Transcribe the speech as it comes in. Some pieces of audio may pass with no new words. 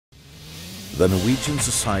The Norwegian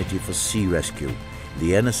Society for Sea Rescue,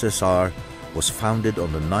 the NSSR, was founded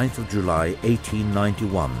on the 9th of July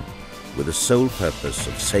 1891 with the sole purpose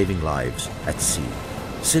of saving lives at sea.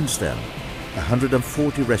 Since then,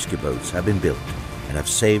 140 rescue boats have been built and have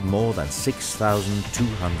saved more than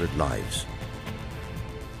 6,200 lives.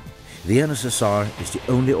 The NSSR is the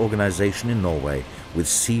only organization in Norway with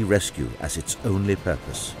sea rescue as its only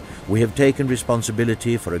purpose. We have taken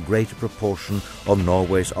responsibility for a greater proportion of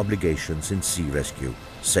Norway's obligations in sea rescue,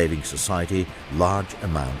 saving society large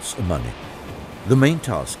amounts of money. The main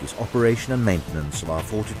task is operation and maintenance of our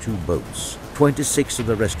 42 boats. 26 of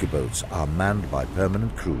the rescue boats are manned by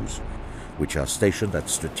permanent crews, which are stationed at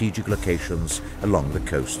strategic locations along the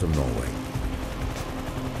coast of Norway.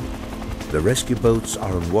 The rescue boats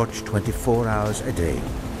are on watch 24 hours a day.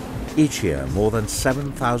 Each year, more than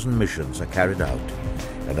 7,000 missions are carried out,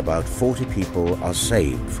 and about 40 people are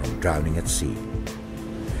saved from drowning at sea.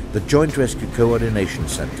 The Joint Rescue Coordination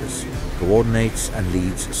Centers coordinates and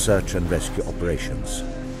leads search and rescue operations.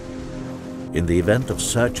 In the event of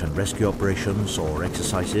search and rescue operations or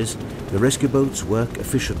exercises, the rescue boats work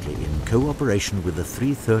efficiently in cooperation with the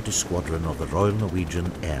 330 Squadron of the Royal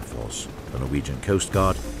Norwegian Air Force, the Norwegian Coast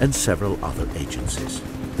Guard, and several other agencies.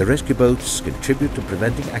 The rescue boats contribute to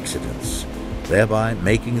preventing accidents, thereby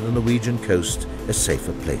making the Norwegian coast a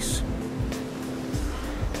safer place.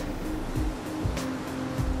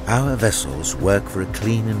 Our vessels work for a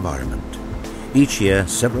clean environment. Each year,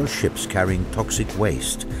 several ships carrying toxic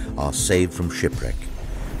waste are saved from shipwreck.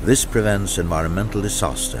 This prevents environmental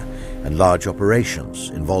disaster and large operations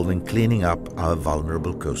involving cleaning up our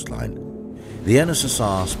vulnerable coastline. The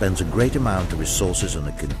NSSR spends a great amount of resources on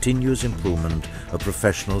the continuous improvement of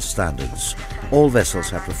professional standards. All vessels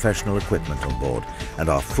have professional equipment on board and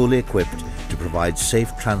are fully equipped to provide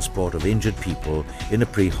safe transport of injured people in a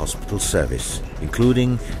pre-hospital service,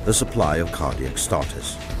 including the supply of cardiac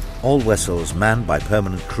starters. All vessels manned by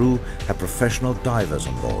permanent crew have professional divers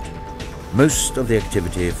on board. Most of the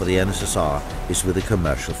activity for the NSSR is with the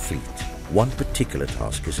commercial fleet. One particular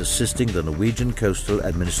task is assisting the Norwegian Coastal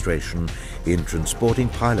Administration in transporting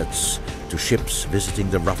pilots to ships visiting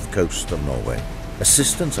the rough coast of Norway.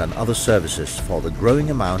 Assistance and other services for the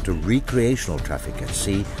growing amount of recreational traffic at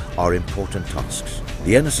sea are important tasks.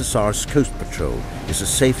 The NSSR's Coast Patrol is a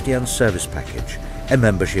safety and service package, a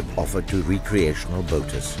membership offered to recreational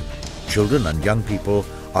boaters. Children and young people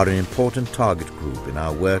are an important target group in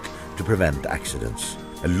our work to prevent accidents.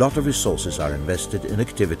 A lot of resources are invested in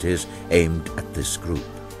activities aimed at this group.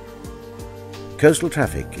 Coastal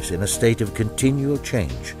traffic is in a state of continual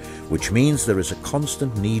change, which means there is a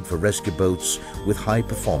constant need for rescue boats with high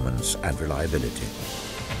performance and reliability.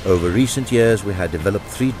 Over recent years, we have developed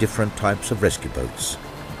 3 different types of rescue boats: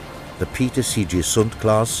 the Peter C.G. Sund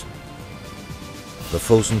class, the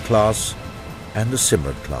Fosen class, and the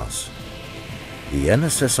Simrad class. The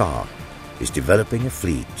NSSR is developing a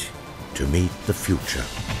fleet to meet the future.